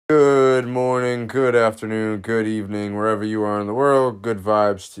Good morning, good afternoon, good evening, wherever you are in the world. Good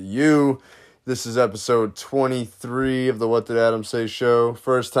vibes to you. This is episode 23 of the What Did Adam Say show.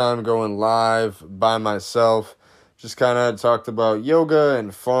 First time going live by myself. Just kind of talked about yoga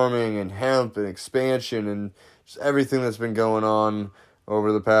and farming and hemp and expansion and just everything that's been going on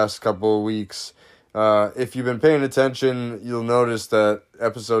over the past couple of weeks. If you've been paying attention, you'll notice that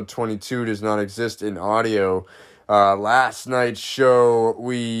episode 22 does not exist in audio. Last night's show,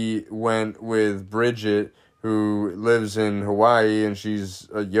 we went with Bridget, who lives in Hawaii, and she's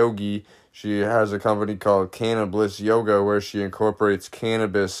a yogi. She has a company called Cannabis Yoga, where she incorporates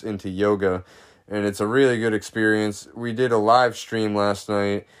cannabis into yoga, and it's a really good experience. We did a live stream last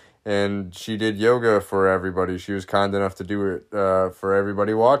night, and she did yoga for everybody. She was kind enough to do it for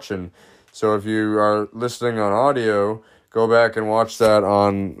everybody watching. So if you are listening on audio, go back and watch that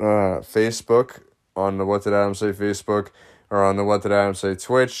on Facebook, on the What Did Adam Say Facebook, or on the What Did Adam Say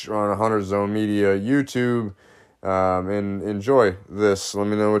Twitch, or on Hunter Zone Media YouTube, and enjoy this. Let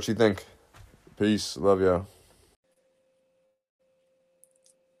me know what you think. Peace. Love ya.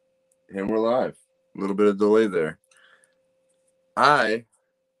 And we're live. A little bit of delay there. Well,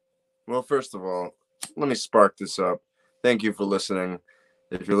 first of all, let me spark this up. Thank you for listening.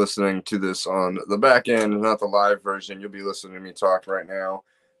 If you're listening to this on the back end, not the live version, you'll be listening to me talk right now.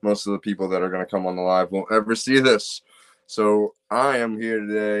 Most of the people that are going to come on the live won't ever see this. So I am here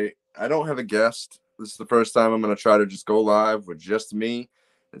today. I don't have a guest. This is the first time I'm going to try to just go live with just me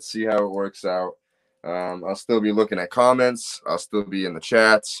and see how it works out. I'll still be looking at comments. I'll still be in the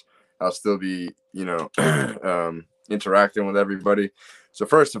chats. I'll still be, interacting with everybody. So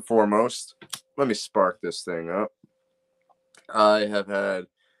first and foremost, let me spark this thing up. I have had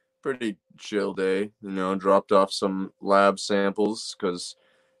pretty chill day, dropped off some lab samples because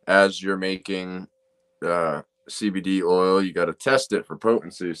as you're making CBD oil, you got to test it for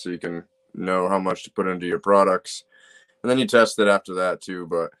potency so you can know how much to put into your products. And then you test it after that too.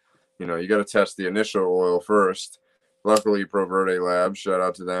 But, you got to test the initial oil first. Luckily, Pro Verde Labs, shout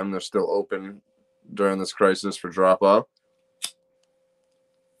out to them. They're still open during this crisis for drop off.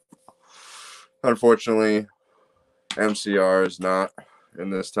 Unfortunately, MCR is not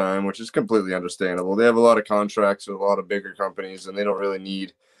in this time, which is completely understandable. They have a lot of contracts with a lot of bigger companies, and they don't really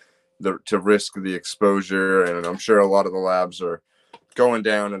need to risk the exposure. And I'm sure a lot of the labs are going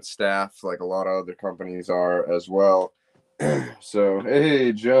down in staff, like a lot of other companies are as well. So,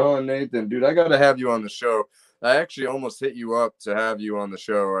 hey, Joe and Nathan, dude, I got to have you on the show. I actually almost hit you up to have you on the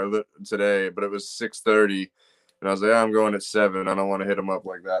show today, but it was 6:30, and I was like, I'm going at 7. I don't want to hit him up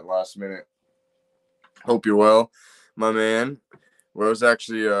like that last minute. Hope you're well, my man. Well, I was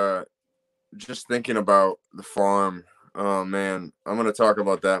actually just thinking about the farm. Oh, man. I'm going to talk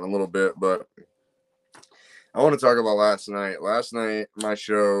about that in a little bit, but I want to talk about last night. Last night, my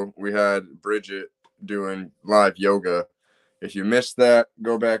show, we had Bridget doing live yoga. If you missed that,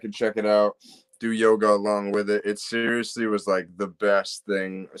 go back and check it out. Do yoga along with it. It seriously was like the best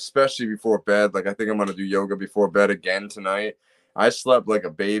thing, especially before bed. Like, I think I'm going to do yoga before bed again tonight. I slept like a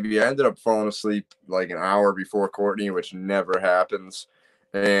baby. I ended up falling asleep like an hour before Courtney, which never happens.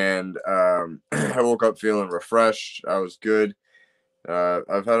 And I woke up feeling refreshed. I was good.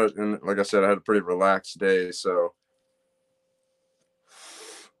 I've had like I said, I had a pretty relaxed day. So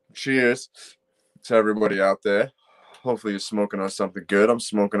cheers to everybody out there. Hopefully you're smoking on something good. I'm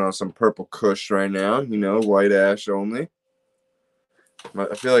smoking on some Purple Kush right now, white ash only.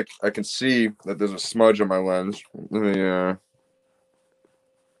 I feel like I can see that there's a smudge on my lens. Let me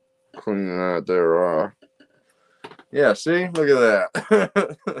clean that there. Yeah, see? Look at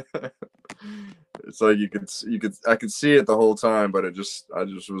that. It's like I could see it the whole time, but I just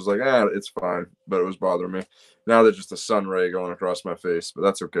was like, it's fine. But it was bothering me. Now there's just a sun ray going across my face, but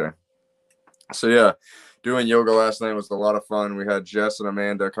that's okay. So yeah, doing yoga last night was a lot of fun. We had Jess and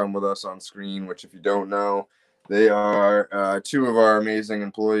Amanda come with us on screen, which if you don't know, they are two of our amazing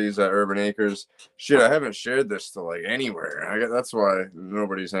employees at Urban Acres. Shit, I haven't shared this to like anywhere. That's why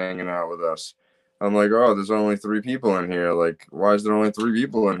nobody's hanging out with us. I'm like, oh, there's only 3 people in here. Like, why is there only 3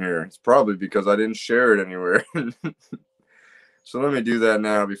 people in here? It's probably because I didn't share it anywhere. So let me do that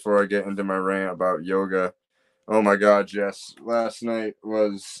now before I get into my rant about yoga. Oh my God, Jess, last night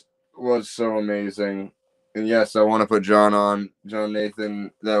was so amazing. And yes, I want to put John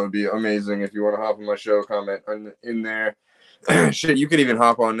Nathan. That would be amazing. If you want to hop on my show, comment in there. Shit, you could even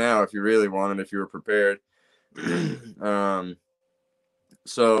hop on now if you really wanted, if you were prepared.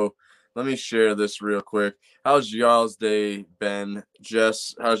 So let me share this real quick. How's y'all's day been?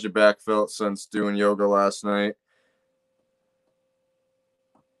 Jess, how's your back felt since doing yoga last night?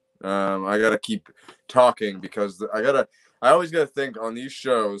 I gotta keep talking because I always got to think on these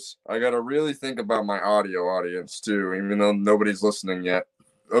shows, I got to really think about my audio audience too, even though nobody's listening yet.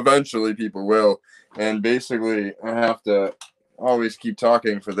 Eventually, people will. And basically, I have to always keep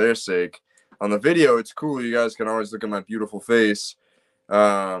talking for their sake. On the video, it's cool. You guys can always look at my beautiful face.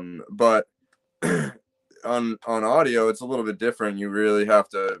 But on audio, it's a little bit different. You really have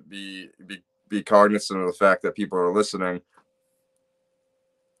to be cognizant of the fact that people are listening.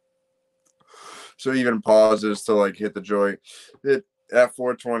 So even pauses to like hit the joint. It at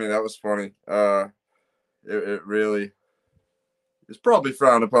 420, that was funny. It really is probably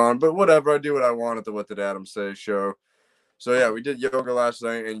frowned upon, but whatever. I do what I want at the What Did Adam Say show. So yeah, we did yoga last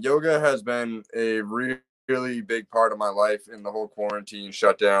night, and yoga has been a really big part of my life in the whole quarantine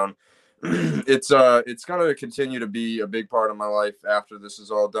shutdown. It's gonna continue to be a big part of my life after this is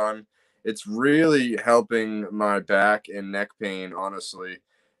all done. It's really helping my back and neck pain, honestly.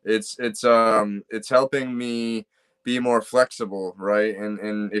 It's helping me be more flexible, right?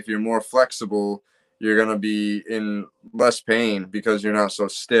 And if you're more flexible, you're gonna be in less pain because you're not so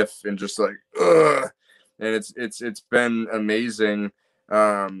stiff and just like ugh. And it's been amazing,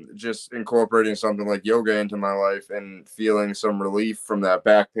 just incorporating something like yoga into my life and feeling some relief from that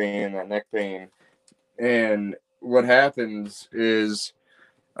back pain, that neck pain. And what happens is,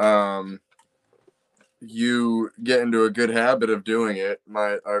 you get into a good habit of doing it.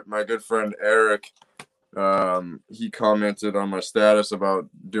 My good friend Eric, he commented on my status about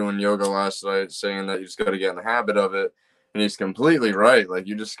doing yoga last night, saying that you just got to get in the habit of it, and he's completely right. Like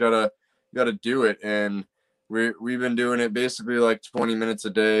you just gotta do it, and we've been doing it basically like 20 minutes a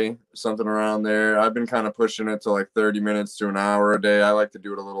day, something around there. I've been kind of pushing it to like 30 minutes to an hour a day. I like to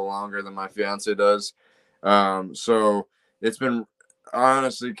do it a little longer than my fiance does. So it's been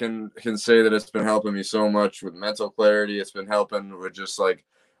honestly can say that it's been helping me so much with mental clarity. It's been helping with just like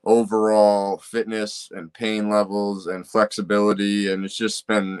overall fitness and pain levels and flexibility, and it's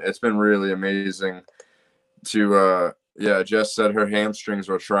been really amazing to yeah. Jess said her hamstrings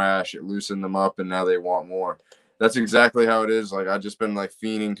were trash, it loosened them up and now they want more. That's exactly how it is. Like I just been like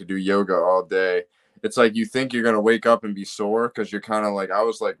fiending to do yoga all day. It's like you think you're gonna wake up and be sore because you're kind of like, I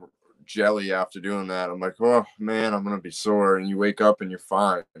was like jelly after doing that. I'm like, oh man, I'm gonna be sore, and you wake up and you're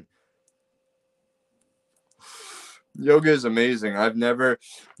fine. Yoga is amazing. I've never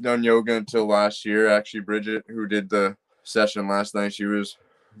done yoga until last year. Actually, Bridget, who did the session last night, she was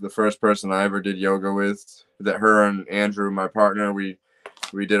the first person I ever did yoga with. That her and Andrew, my partner, we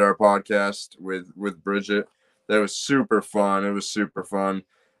did our podcast with Bridget. That was super fun. It was super fun.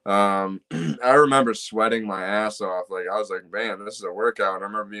 I remember sweating my ass off. Like I was like, man, this is a workout. And I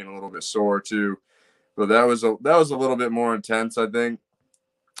remember being a little bit sore too, but that was a little bit more intense, I think.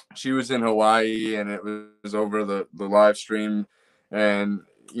 She was in Hawaii and it was over the live stream, and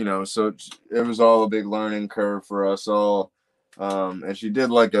so it was all a big learning curve for us all. And she did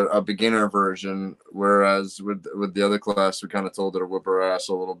like a beginner version, whereas with the other class we kind of told her to whip her ass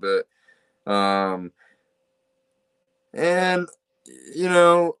a little bit. um, and you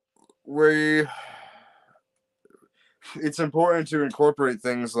know we it's important to incorporate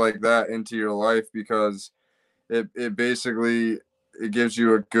things like that into your life because it basically it gives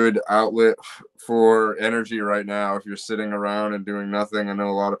you a good outlet for energy right now if you're sitting around and doing nothing. I know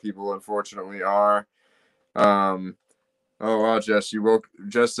a lot of people unfortunately are. um oh wow, Jess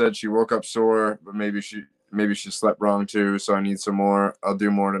said she woke up sore, but maybe she slept wrong too, so I need some more. I'll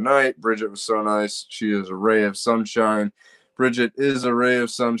do more tonight. Bridget was so nice. She is a ray of sunshine. Bridget is a ray of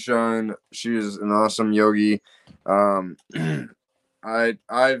sunshine. She is an awesome yogi. um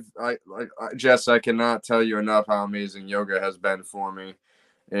Jess, I cannot tell you enough how amazing yoga has been for me,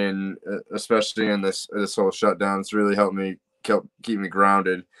 and especially in this whole shutdown, it's really helped me keep me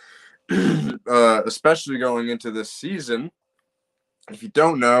grounded. Especially going into this season. If you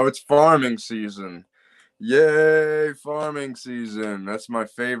don't know, it's farming season. Yay, farming season! That's my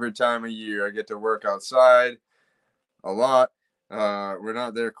favorite time of year. I get to work outside a lot. We're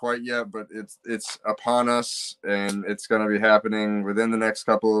not there quite yet, but it's upon us, and it's going to be happening within the next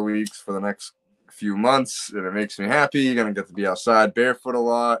couple of weeks for the next few months, and it makes me happy. You're going to get to be outside barefoot a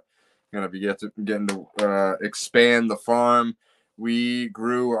lot. Going to be getting to expand the farm. We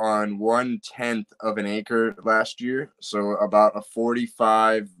grew on 1/10 of an acre last year, so about a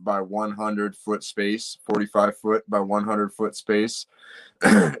 45 by 100 foot space, 45 foot by 100 foot space.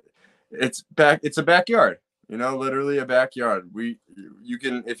 It's a backyard, literally a backyard. You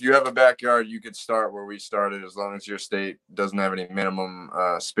can, if you have a backyard, you could start where we started as long as your state doesn't have any minimum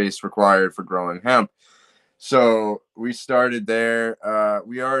space required for growing hemp. So we started there.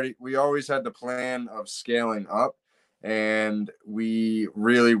 We always had the plan of scaling up, and we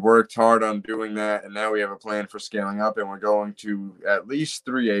really worked hard on doing that. And now we have a plan for scaling up, and we're going to at least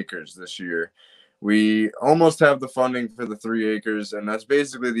 3 acres this year. We almost have the funding for the 3 acres, and that's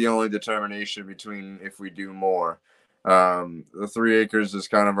basically the only determination between if we do more. The 3 acres is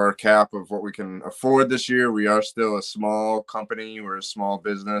kind of our cap of what we can afford this year. We are still a small company, we're a small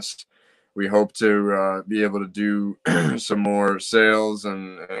business. We hope to be able to do some more sales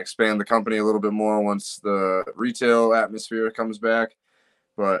and expand the company a little bit more once the retail atmosphere comes back.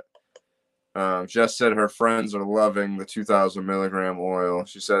 But Jess said her friends are loving the 2,000 milligram oil.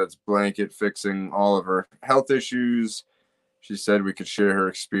 She said it's blanket fixing all of her health issues. She said we could share her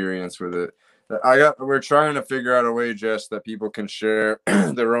experience with it. We're trying to figure out a way, Jess, that people can share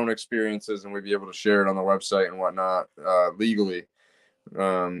their own experiences, and we'd be able to share it on the website and whatnot legally.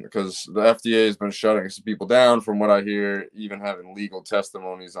 Because the FDA has been shutting some people down, from what I hear, even having legal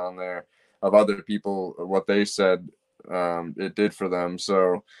testimonies on there of other people, what they said it did for them.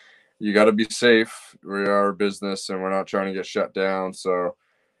 So you got to be safe. We are a business, and we're not trying to get shut down. So,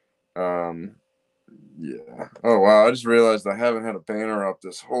 yeah. Oh, wow. I just realized I haven't had a banner up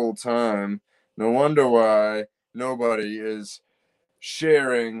this whole time. No wonder why nobody is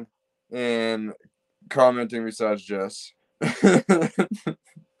sharing and commenting besides Jess.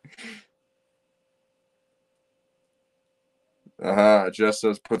 Jess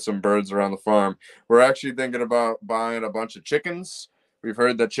says put some birds around the farm. We're actually thinking about buying a bunch of chickens. We've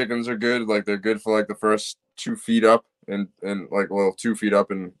heard that chickens are good, like they're good for like the first 2 feet up and like, well, 2 feet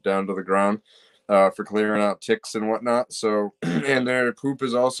up and down to the ground, for clearing out ticks and whatnot. So and their poop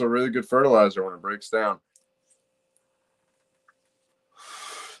is also really good fertilizer when it breaks down.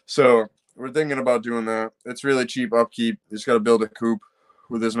 So we're thinking about doing that. It's really cheap upkeep. You just got to build a coop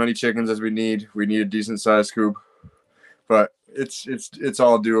with as many chickens as we need. We need a decent sized coop, but it's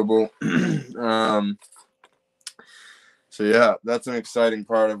all doable. So yeah, that's an exciting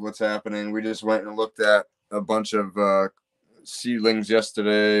part of what's happening. We just went and looked at a bunch of seedlings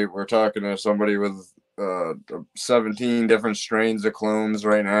yesterday. We're talking to somebody with 17 different strains of clones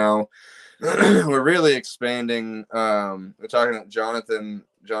right now. We're really expanding. We're talking to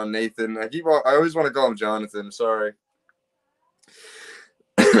John Nathan. I always want to call him Jonathan. Sorry.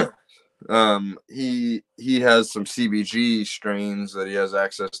 He has some CBG strains that he has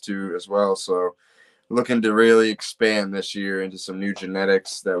access to as well. So looking to really expand this year into some new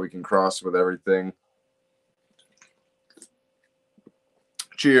genetics that we can cross with everything.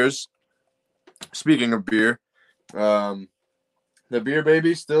 Cheers. Speaking of beer, the beer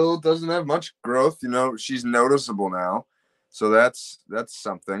baby still doesn't have much growth. You know, she's noticeable now, so that's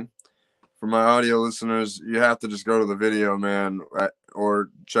something. For my audio listeners, you have to just go to the video, man,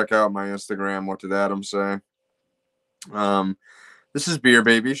 or check out my Instagram. What did Adam say? This is beer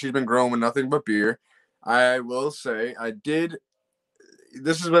baby. She's been growing with nothing but beer. I will say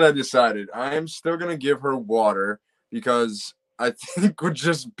this is what I decided. I am still gonna give her water because I think with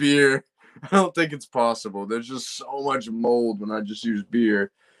just beer, I don't think it's possible. There's just so much mold when I just use beer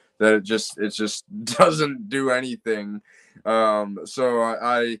that it just doesn't do anything. So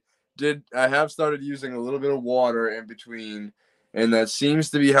I have started using a little bit of water in between, and that seems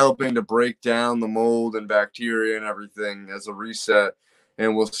to be helping to break down the mold and bacteria and everything as a reset.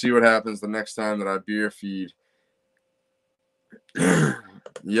 And we'll see what happens the next time that I beer feed.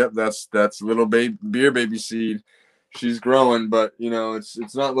 Yep, that's little baby beer baby seed. She's growing, but you know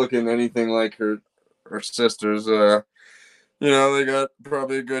it's not looking anything like her sisters. They got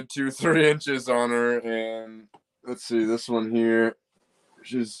probably a good 2-3 inches on her, and let's see this one here.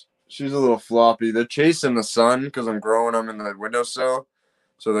 She's a little floppy. They're chasing the sun because I'm growing them in the windowsill,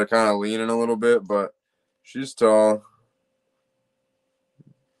 so they're kind of leaning a little bit, but she's tall.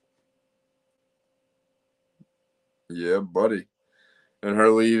 Yeah, buddy. And her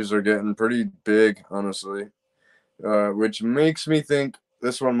leaves are getting pretty big, honestly, which makes me think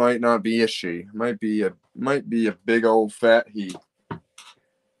this one might not be a she. Might be a big old fat he.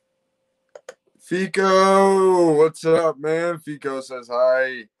 Fico, what's up, man? Fico says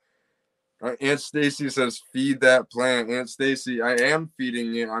hi. Aunt Stacy says feed that plant. Aunt Stacy, I am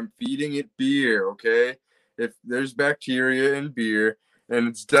feeding it. I'm feeding it beer. Okay, if there's bacteria in beer, and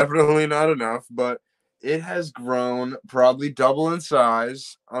it's definitely not enough, but it has grown probably double in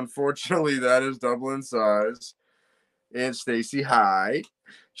size. Unfortunately, that is double in size. Aunt Stacy, hi.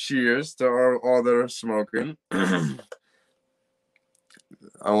 Cheers to all that are smoking. I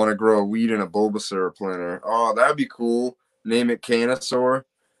want to grow a weed in a Bulbasaur planter. Oh, that'd be cool. Name it Canasaur.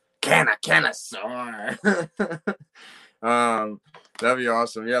 Canasaur. That'd be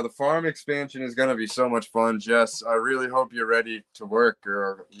awesome. Yeah, the farm expansion is gonna be so much fun, Jess. I really hope you're ready to work,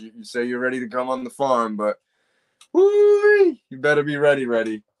 girl. You say you're ready to come on the farm, but Woo! You better be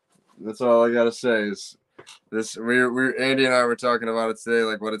ready. That's all I gotta say is this. We Andy and I were talking about it today,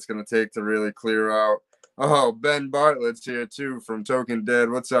 like what it's gonna take to really clear out. Oh, Ben Bartlett's here too from Token Dead.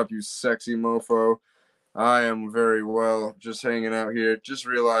 What's up, you sexy mofo? I am very well, just hanging out here. Just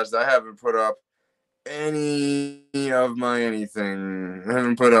realized I haven't put up any of my anything. I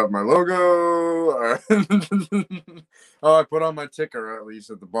haven't put up my logo. Oh, I put on my ticker at least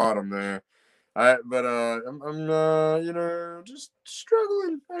at the bottom there. I'm just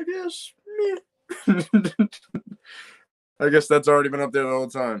struggling, I guess. I guess that's already been up there the whole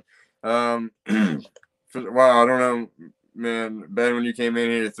time. Um, wow, I don't know, man. Ben, when you came in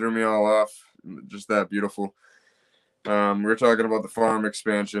here, you threw me all off. Just that beautiful. We're talking about the farm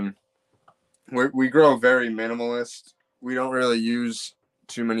expansion. We grow very minimalist. We don't really use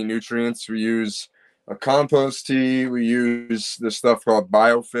too many nutrients. We use a compost tea. We use this stuff called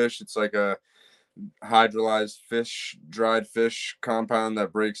biofish. It's like a hydrolyzed fish, dried fish compound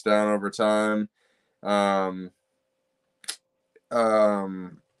that breaks down over time. Um,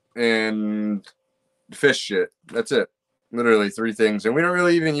 and fish shit. That's it. Literally three things. And we don't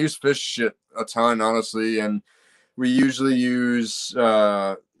really even use fish shit a ton, honestly. And we usually use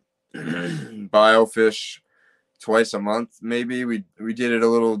biofish twice a month, maybe. We did it a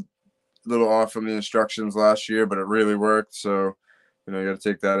little off from the instructions last year, but it really worked. So, you got to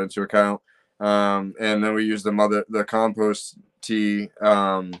take that into account. And then we use the compost tea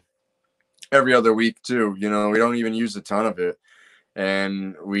every other week too. We don't even use a ton of it,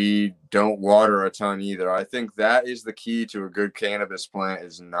 and we don't water a ton either. I think that is the key to a good cannabis plant,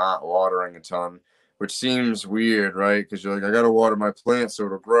 is not watering a ton, which seems weird, right? Because you're like, I got to water my plant so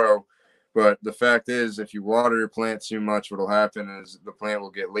it'll grow. But the fact is, if you water your plant too much, what'll happen is the plant will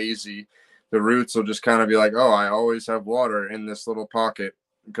get lazy. The roots will just kind of be like, oh, I always have water in this little pocket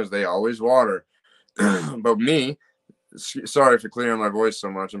because they always water. But me, sorry for clearing my voice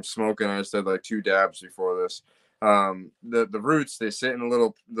so much. I'm smoking. I just had like 2 dabs before this. The roots, they sit in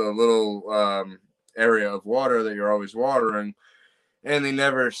the little area of water that you're always watering, and they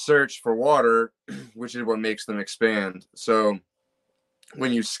never search for water, which is what makes them expand. So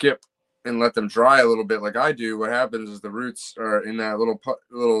when you skip and let them dry a little bit, like I do, what happens is the roots are in that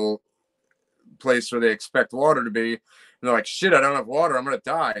little place where they expect water to be, and they're like, shit, I don't have water, I'm gonna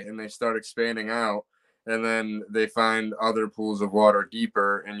die, and they start expanding out, and then they find other pools of water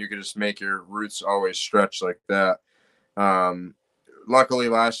deeper, and you can just make your roots always stretch like that. um Luckily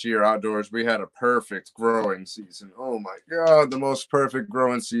last year outdoors we had a perfect growing season. Oh my god, the most perfect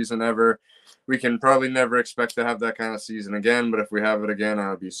growing season ever. We can probably never expect to have that kind of season again, but if we have it again,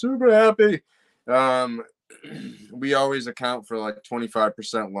 I'll be super happy. We always account for like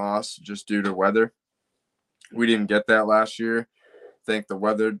 25% loss just due to weather. We didn't get that last year. Thank the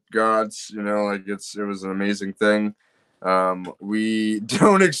weather gods. It was an amazing thing. We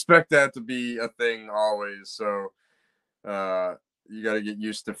don't expect that to be a thing always. So you got to get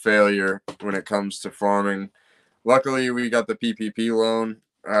used to failure when it comes to farming. Luckily, we got the PPP loan,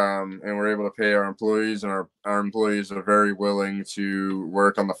 and we're able to pay our employees, and our employees are very willing to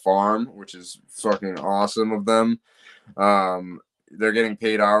work on the farm, which is fucking awesome of them. They're getting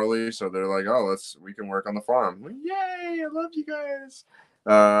paid hourly, so they're like, "Oh, we can work on the farm." Like, yay! I love you guys.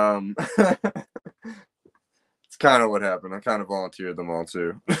 It's kind of what happened. I kind of volunteered them all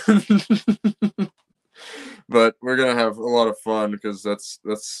too. But we're gonna have a lot of fun because that's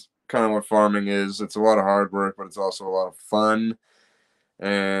kind of what farming is. It's a lot of hard work, but it's also a lot of fun.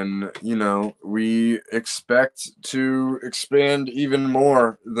 And we expect to expand even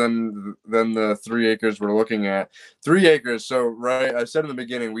more than the 3 acres we're looking at. 3 acres. So right, I said in the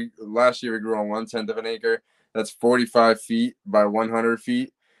beginning, we last year we grew on 1/10 of an acre. That's 45 feet by 100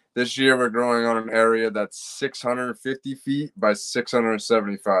 feet. This year we're growing on an area that's 650 feet by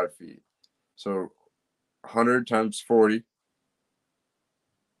 675 feet. So 100 times 40.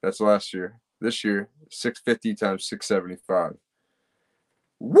 That's last year. This year, 650 times 675.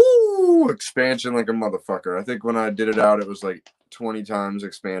 Woo! Expansion like a motherfucker. I think when I did it out, it was like 20 times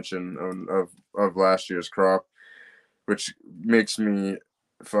expansion of last year's crop, which makes me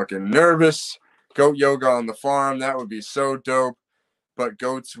fucking nervous. Goat yoga on the farm, that would be so dope. But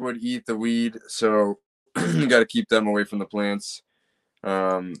goats would eat the weed, so you got to keep them away from the plants.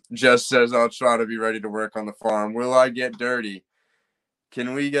 Jess says, I'll try to be ready to work on the farm. Will I get dirty?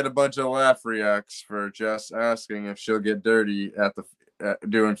 Can we get a bunch of laugh reacts for Jess asking if she'll get dirty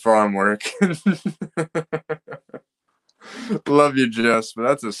doing farm work? Love you, Jess, but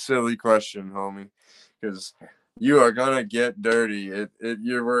that's a silly question, homie, because you are gonna get dirty.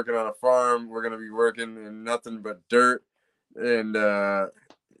 You're working on a farm. We're gonna be working in nothing but dirt, and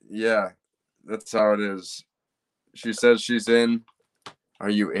yeah, that's how it is. She says she's in. Are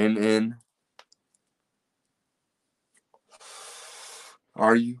you in?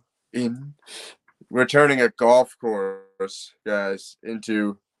 Are you in? We're turning a golf course, guys,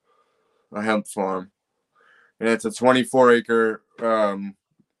 into a hemp farm. And it's a 24-acre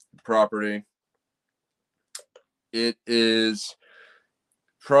property. It is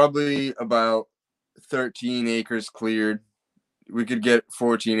probably about 13 acres cleared. We could get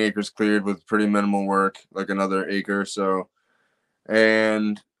 14 acres cleared with pretty minimal work, like another acre or so.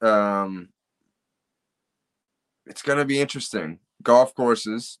 And it's going to be interesting. Golf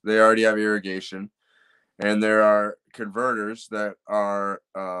courses, they already have irrigation. And there are converters that are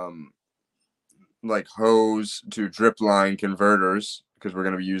like hose to drip line converters, because we're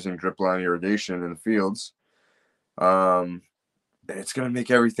going to be using drip line irrigation in the fields. It's going to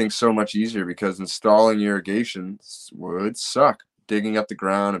make everything so much easier, because installing irrigation would suck. Digging up the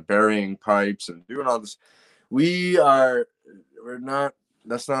ground and burying pipes and doing all this.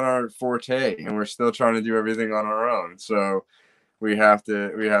 That's not our forte, and we're still trying to do everything on our own. So we have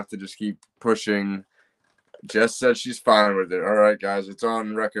to just keep pushing. Jess said she's fine with it. All right, guys, it's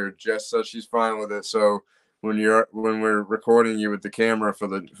on record. Jess said she's fine with it. So when we're recording you with the camera for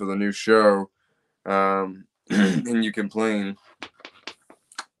the new show, and you complain,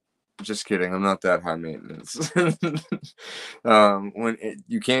 just kidding. I'm not that high maintenance.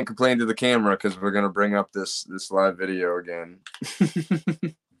 You can't complain to the camera, because we're gonna bring up this live video again.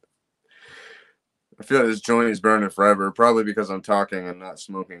 I feel like this joint is burning forever, probably because I'm talking and not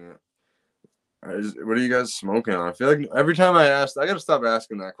smoking it. What are you guys smoking on? I feel like every time I ask, I gotta stop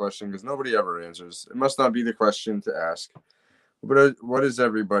asking that question, because nobody ever answers. It must not be the question to ask. But what is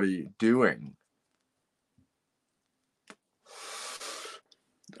everybody doing?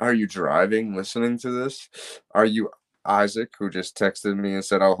 Are you driving, listening to this? Are you Isaac, who just texted me and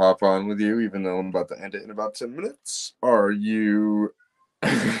said I'll hop on with you, even though I'm about to end it in about 10 minutes? Are you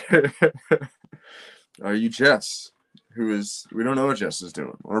are you Jess, we don't know what Jess is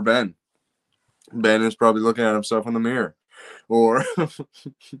doing, or Ben? Ben is probably looking at himself in the mirror. Or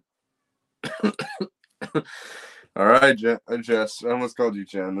all right, Jess. I almost called you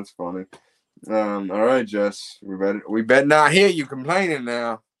Jen. That's funny. All right, Jess. We better not hear you complaining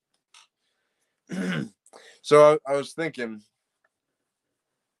now. So I was thinking,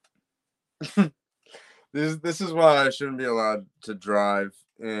 this is why I shouldn't be allowed to drive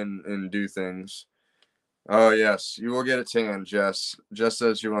and do things. Oh yes, you will get a tan, Jess. Jess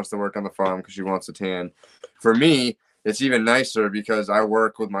says she wants to work on the farm because she wants a tan. For me, it's even nicer, because I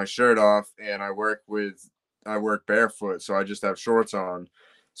work with my shirt off, and I work barefoot, so I just have shorts on.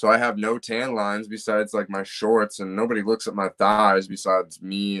 So I have no tan lines besides like my shorts, and nobody looks at my thighs besides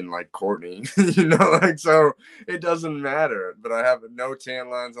me and like Courtney. So it doesn't matter. But I have no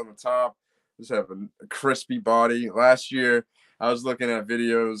tan lines on the top. Just have a crispy body. Last year, I was looking at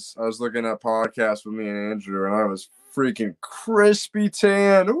videos. I was looking at podcasts with me and Andrew, and I was freaking crispy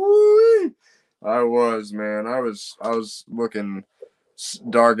tan. Woo-wee! I was, man. I was looking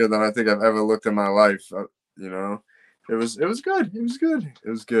darker than I think I've ever looked in my life. It was good. It was good. It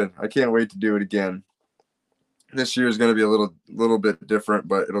was good. I can't wait to do it again. This year is going to be a little bit different,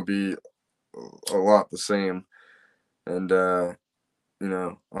 but it'll be a lot the same. And I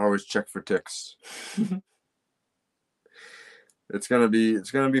always check for ticks. It's gonna be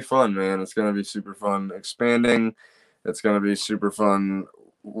fun, man. It's gonna be super fun expanding. It's gonna be super fun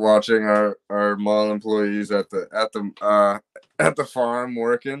watching our mall employees at the farm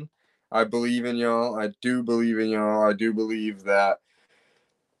working. I believe in y'all. I do believe in y'all. I do believe that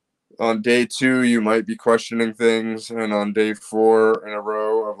on day 2 you might be questioning things, and on day 4 in a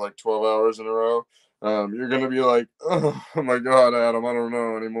row of like 12 hours in a row, you're gonna be like, oh my God, Adam, I don't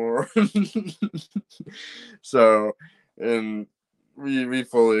know anymore. So, and we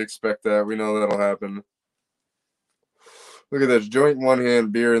fully expect that. We know that'll happen. Look at this, joint in one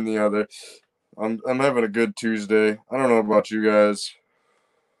hand, beer in the other. I'm having a good Tuesday. I don't know about you guys.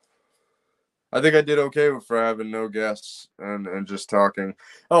 I think I did okay for having no guests and just talking.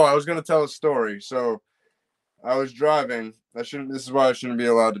 Oh, I was gonna tell a story. So I was driving. This is why I shouldn't be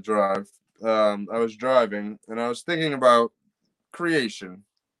allowed to drive. I was driving, and I was thinking about creation.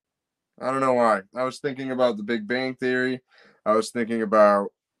 I don't know why. I was thinking about the Big Bang Theory. I was thinking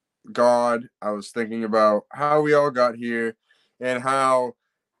about God. I was thinking about how we all got here, and how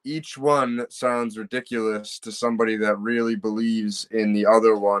each one sounds ridiculous to somebody that really believes in the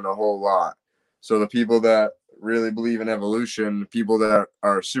other one a whole lot. So the people that really believe in evolution, people that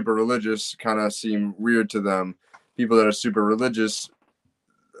are super religious, kind of seem weird to them. People that are super religious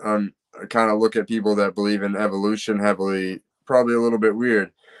kind of look at people that believe in evolution heavily, probably a little bit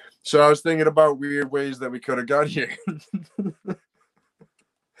weird. So I was thinking about weird ways that we could have got here.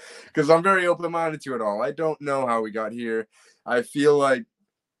 Because I'm very open-minded to it all. I don't know how we got here. I feel like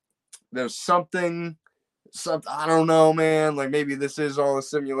there's something, I don't know, man. Like maybe this is all a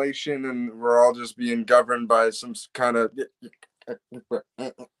simulation and we're all just being governed by some kind of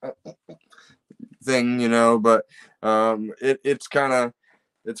thing, you know. But it's kind of,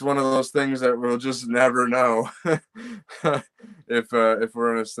 it's one of those things that we'll just never know if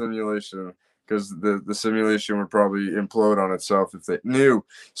we're in a simulation, because the simulation would probably implode on itself if they knew.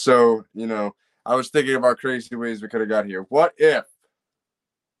 So, you know, I was thinking about crazy ways we could have got here. What if?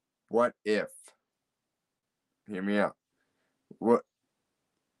 What if? Hear me out. What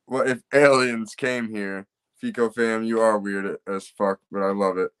what if aliens came here? Fico fam, you are weird as fuck, but I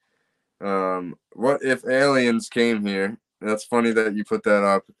love it. What if aliens came here? That's funny that you put that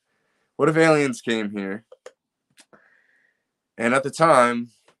up. What if aliens came here? And at the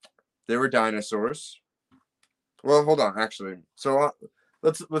time, there were dinosaurs. Well, hold on, actually. So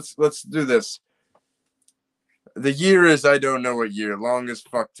let's do this. The year is I don't know what year, long as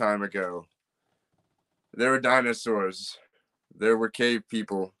fuck time ago. There were dinosaurs. There were cave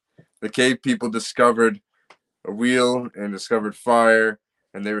people. The cave people discovered a wheel and discovered fire,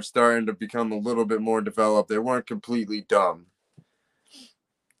 and they were starting to become a little bit more developed. They weren't completely dumb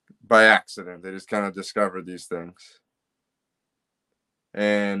by accident. They just kind of discovered these things.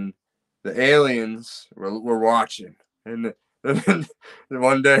 And the aliens were watching. And then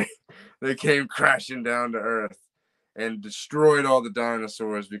one day they came crashing down to Earth and destroyed all the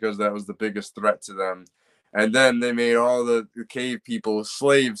dinosaurs because that was the biggest threat to them. And then they made all the cave people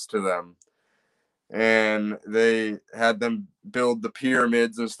slaves to them. And they had them build the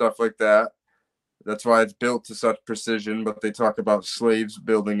pyramids and stuff like that. That's why it's built to such precision, but they talk about slaves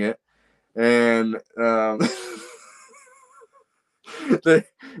building it. And they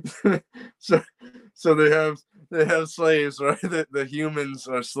so they have slaves, right? The humans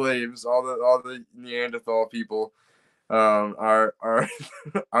are slaves. All the Neanderthal people are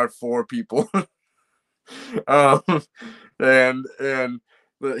are for people. um, and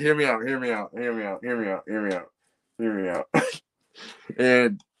but hear me out, hear me out, hear me out, hear me out, hear me out, hear me out.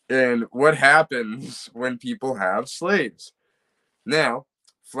 And what happens when people have slaves? Now,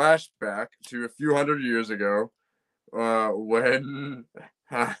 flashback to a few hundred years ago, when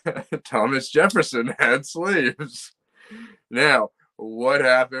Thomas Jefferson had slaves. Now, what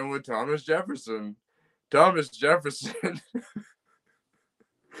happened with Thomas Jefferson? Thomas Jefferson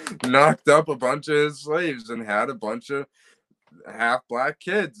knocked up a bunch of his slaves and had a bunch of half black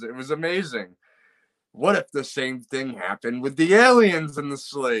kids. It was amazing. What if the same thing happened with the aliens and the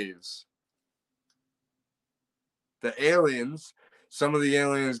slaves? The aliens, some of the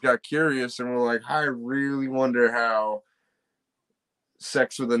aliens got curious and were like, I really wonder how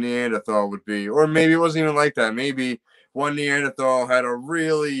sex with a Neanderthal would be. Or maybe it wasn't even like that. Maybe one Neanderthal had a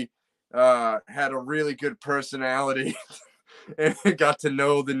really good personality and got to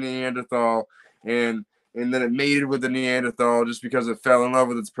know the Neanderthal, and then it mated with the Neanderthal just because it fell in love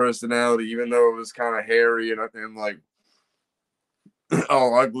with its personality, even though it was kind of hairy and like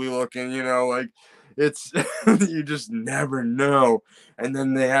all ugly looking, you know, like it's you just never know. And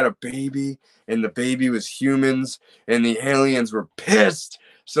then they had a baby, and the baby was humans, and the aliens were pissed,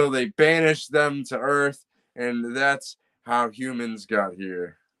 so they banished them to Earth, and that's how humans got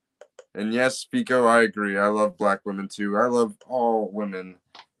here. And yes, Pico, I agree. I love black women too. I love all women.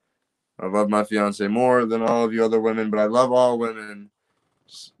 I love my fiance more than all of you other women, but I love all women.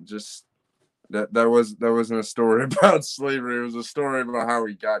 Just that wasn't a story about slavery. It was a story about how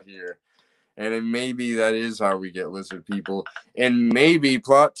we got here. And maybe that is how we get lizard people. And maybe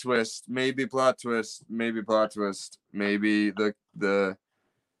plot twist, maybe plot twist, maybe plot twist, maybe the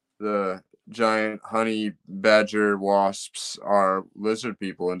giant honey badger wasps are lizard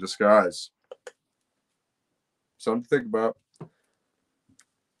people in disguise. Something to think about.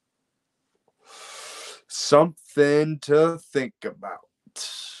 Something to think about.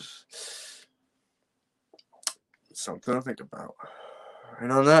 Something to think about.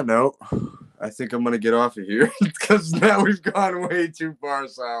 And on that note, I think I'm gonna get off of here because now we've gone way too far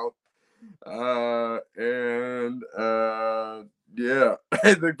south. And yeah,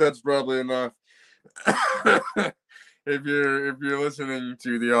 I think that's probably enough. If you're listening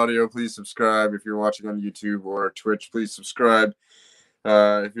to the audio, please subscribe. If you're watching on YouTube or Twitch, please subscribe.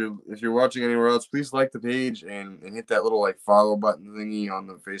 If you're watching anywhere else, please like the page and hit that little like follow button thingy on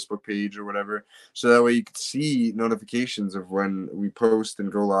the Facebook page or whatever, so that way you can see notifications of when we post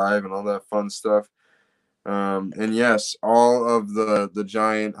and go live and all that fun stuff. And yes, all of the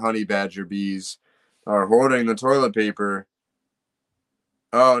giant honey badger bees are hoarding the toilet paper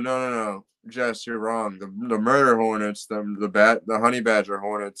Oh, no. Jess, you're wrong. The murder hornets, the honey badger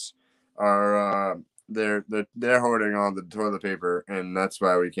hornets are they're hoarding all the toilet paper, and that's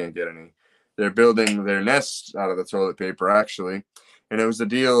why we can't get any. They're building their nests out of the toilet paper, actually, and it was a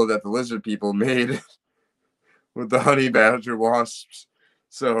deal that the lizard people made with the honey badger wasps.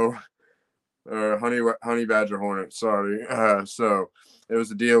 So, or honey badger hornet. Sorry. So it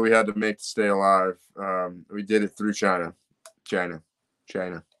was a deal we had to make to stay alive. We did it through China, China,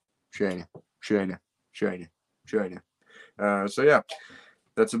 China, China, China, China, China. So yeah,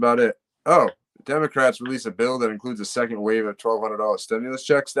 that's about it. Oh, Democrats release a bill that includes a second wave of $1,200 stimulus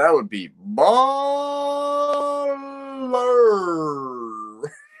checks. That would be baller.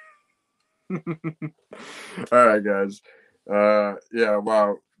 All right, guys. Yeah,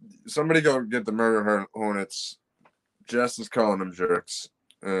 wow. Somebody go get the murder hornets. Jess is calling them jerks,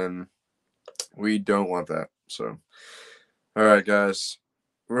 and we don't want that. So, all right, guys.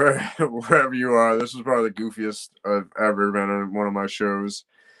 Wherever you are, this was probably the goofiest I've ever been in one of my shows.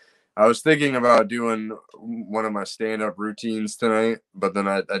 I was thinking about doing one of my stand-up routines tonight, but then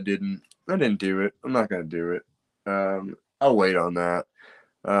I didn't. I didn't do it. I'm not gonna do it. I'll wait on that.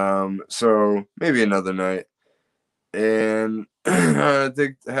 So maybe another night. And I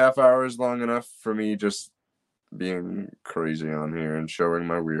think half hour is long enough for me just being crazy on here and showing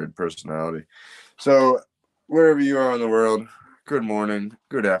my weird personality. So wherever you are in the world, good morning,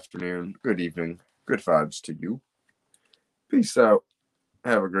 good afternoon, good evening, good vibes to you. Peace out.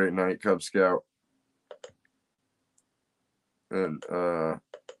 Have a great night, Cub Scout. And oh,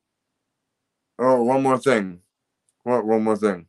 one more thing. What? One more thing.